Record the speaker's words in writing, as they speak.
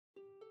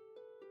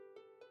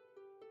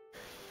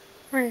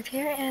right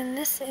here, and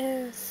this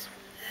is,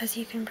 as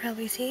you can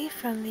probably see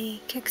from the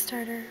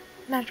Kickstarter,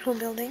 Magical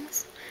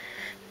Buildings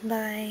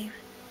by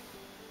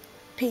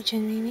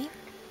peachandmimi.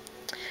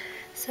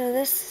 So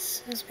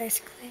this is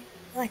basically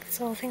like this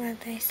little thing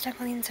that they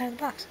stuck on the inside of the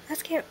box.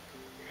 That's cute.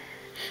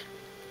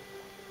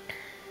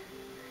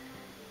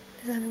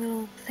 There's a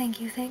little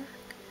thank you thing.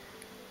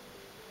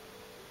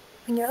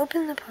 When you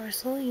open the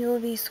parcel, you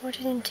will be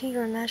sorted into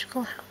your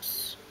magical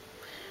house.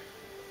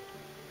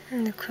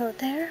 And the quote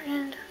there,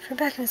 and for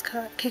backing this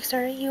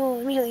Kickstarter, you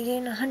will immediately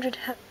gain 100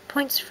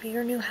 points for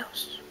your new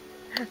house.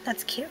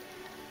 That's cute.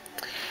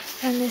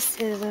 And this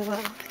is a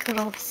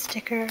little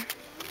sticker,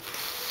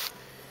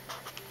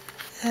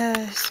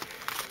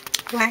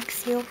 wax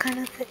seal kind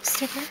of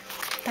sticker.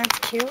 That's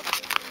cute.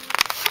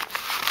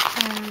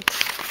 And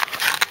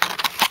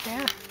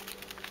yeah.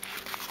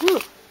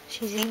 Ooh,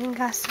 she's even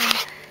got some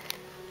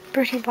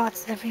Bertie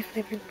Bott's Every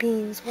Flavored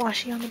Beans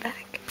washi on the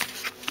back.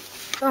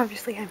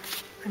 Obviously, I'm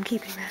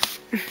keeping that.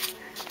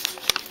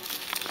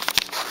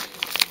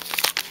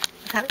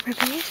 Without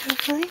ripping it,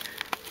 hopefully.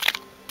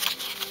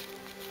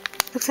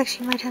 Looks like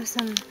she might have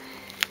some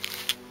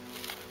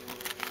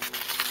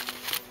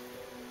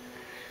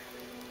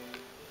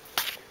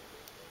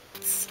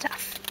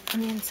stuff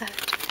on the inside.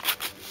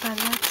 By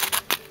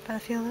the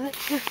feel of it.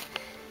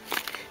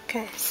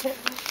 Okay, so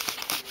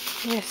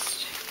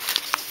just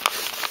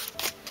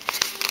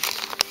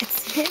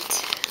it's a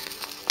bit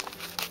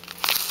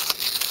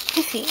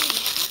iffy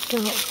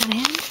doing it with one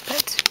hand,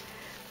 but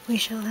we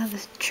shall have a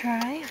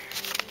try.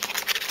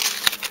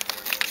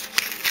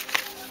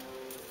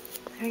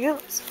 There we go.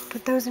 So I'll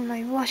put those in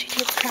my washi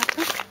tape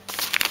scrapbook.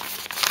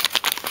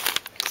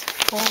 Let's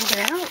fold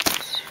it out.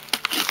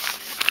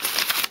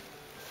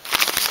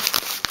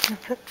 I'll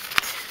put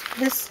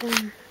this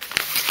in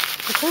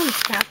its own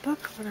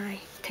scrapbook when I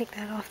take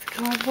that off the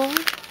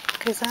cardboard,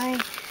 because I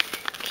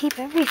keep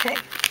everything.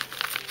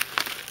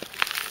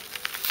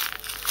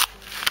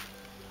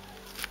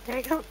 There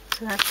we go.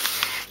 So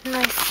that's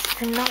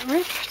nice and not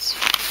ripped.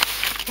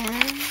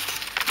 And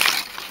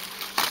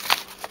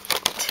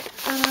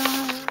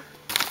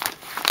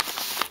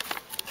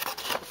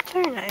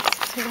very nice.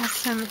 So that's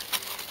some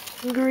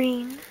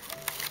green.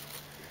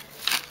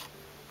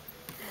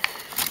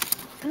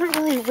 They're not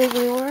really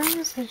wiggly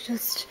worms, they're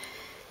just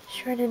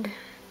shredded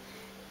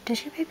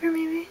tissue paper,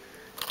 maybe?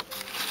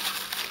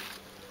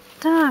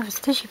 I don't know if it's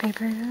tissue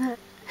paper, isn't it?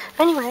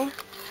 Anyway,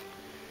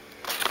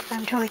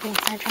 I'm totally getting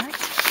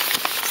sidetracked.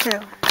 So,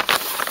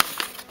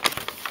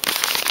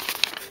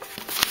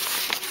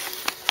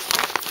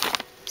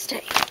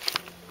 stay.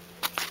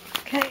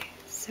 Okay,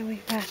 so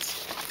we've got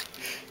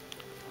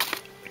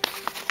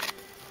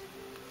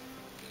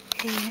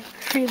a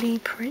freebie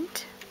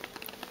print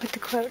with the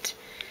quote,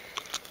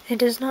 "It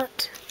does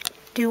not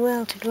do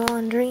well to dwell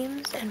on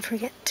dreams and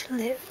forget to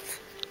live,"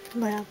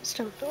 by Akibento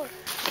Store.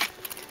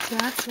 So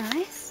that's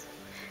nice.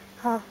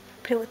 I'll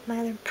put it with my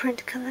other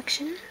print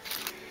collection.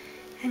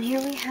 And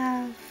here we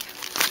have,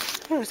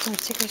 oh, some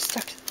stickers,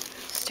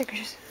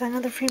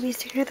 another freebie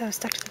sticker that was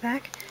stuck to the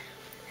back.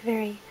 A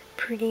very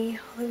pretty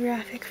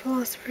holographic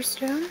Philosopher's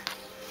Stone.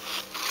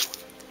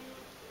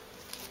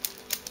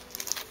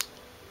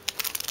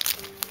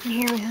 And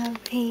here we have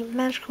a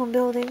Magical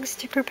Building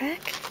sticker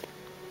pack.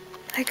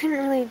 I couldn't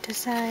really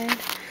decide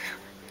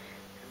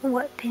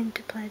what pin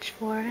to pledge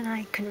for, and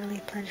I couldn't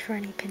really pledge for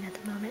any pin at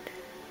the moment.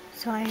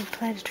 So I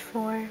pledged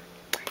for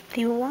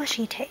the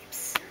washi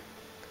tapes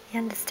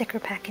and the sticker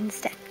pack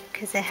instead,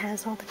 because it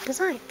has all the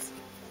designs.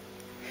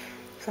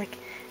 It's like,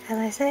 as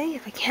I say,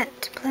 if I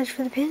can't pledge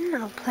for the pin,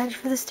 I'll pledge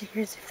for the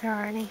stickers if there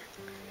are any.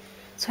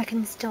 So I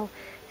can still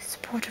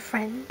support a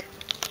friend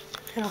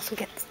and also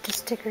get the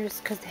stickers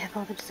because they have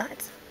all the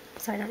designs.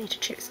 So I don't need to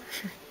choose.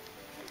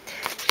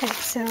 Okay,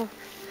 so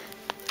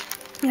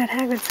we got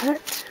Hagrid's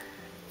Hut.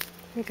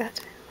 We got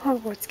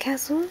Hogwarts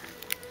Castle.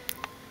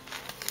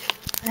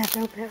 I have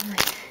to open it with my...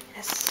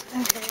 Yes.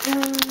 Okay,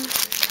 can I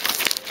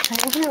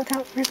open it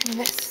without ripping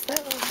this, though?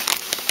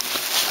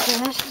 So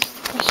that is the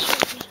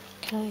question.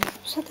 Can I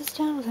set this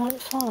down without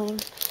it falling?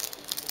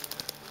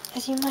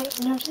 As you might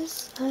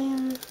notice, I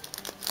am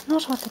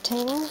not on the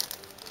table.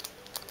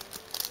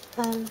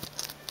 I'm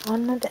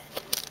on my bed.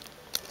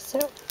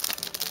 So,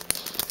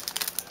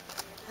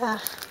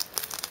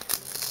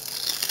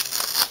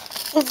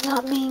 it's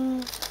not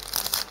being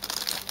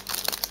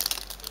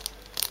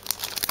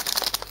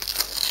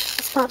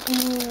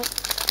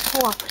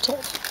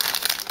cooperative.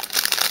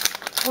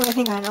 What I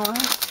think I know.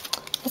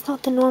 It's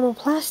not the normal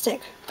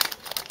plastic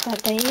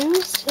that they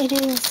used. It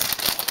is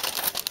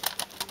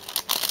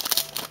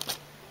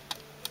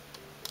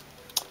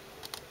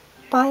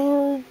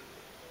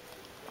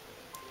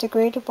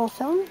biodegradable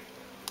film.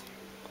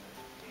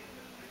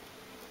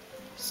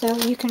 So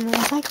you can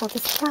recycle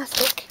this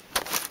plastic,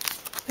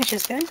 which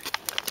is good.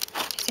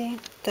 See,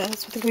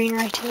 that's what the green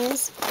writing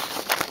is.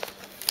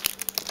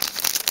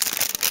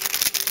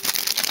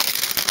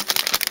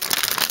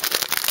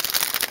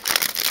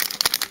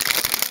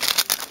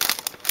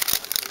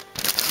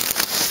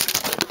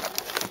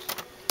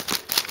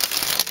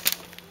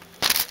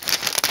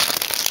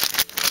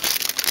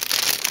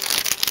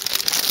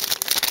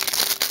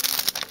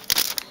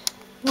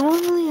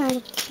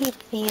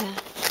 keep the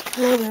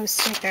logo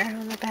sticker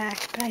on the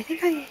back, but I think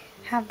I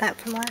have that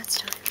from last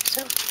time,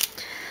 so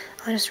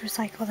I'll just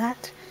recycle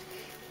that.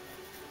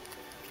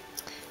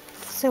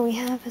 So we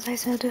have, as I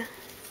said,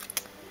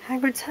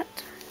 Hagrid's hut,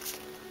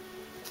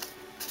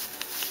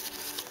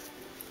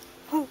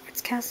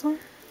 Hogwarts Castle,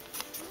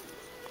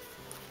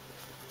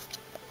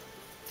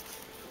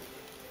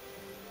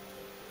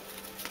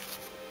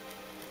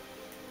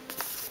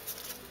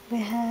 we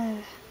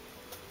have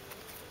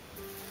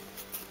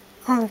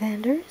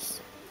Ollivanders,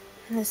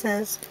 and it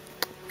says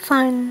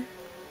fine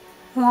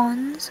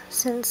wands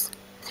since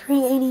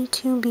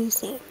 382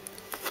 BC.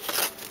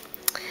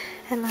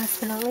 And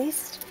last but not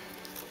least,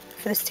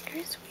 for the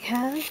stickers, we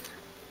have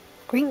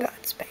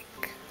Gringotts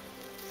Bank.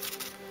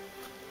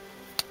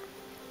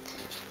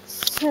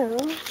 So,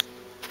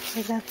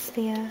 that's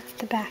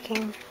the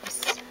backing for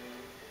this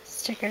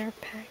sticker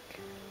pack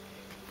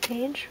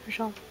page, which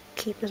I'll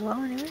keep as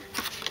well anyway,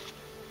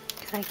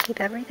 because I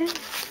keep everything.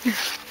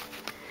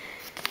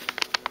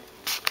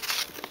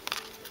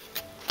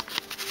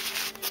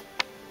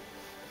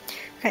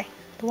 Okay,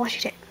 the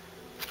washi tape.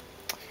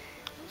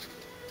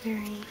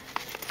 Very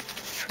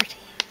pretty.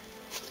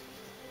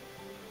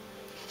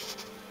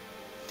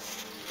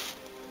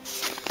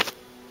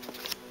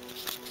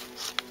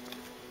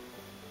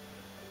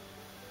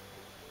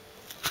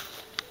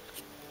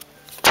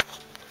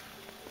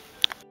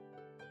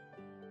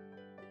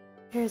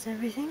 Here's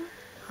everything.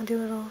 I'll do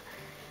a little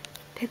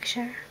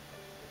picture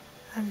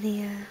of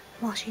the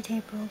washi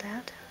tape rolled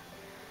out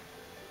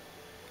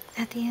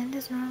at the end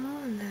as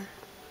normal in the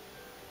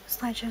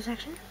slideshow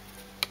section.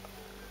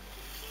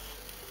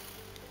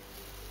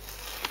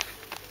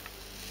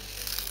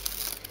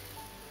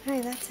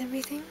 Alright, that's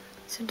everything.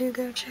 So do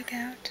go check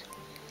out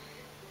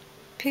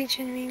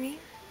peachandmimi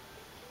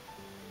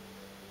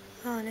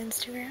on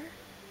Instagram,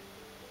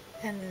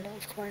 and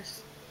of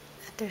course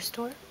at their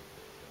store.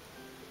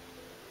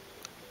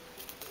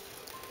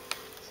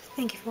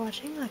 Thank you for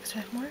watching. Like,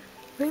 subscribe more.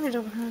 Ring the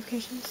doorbell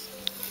notifications.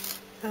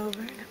 Over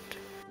and out.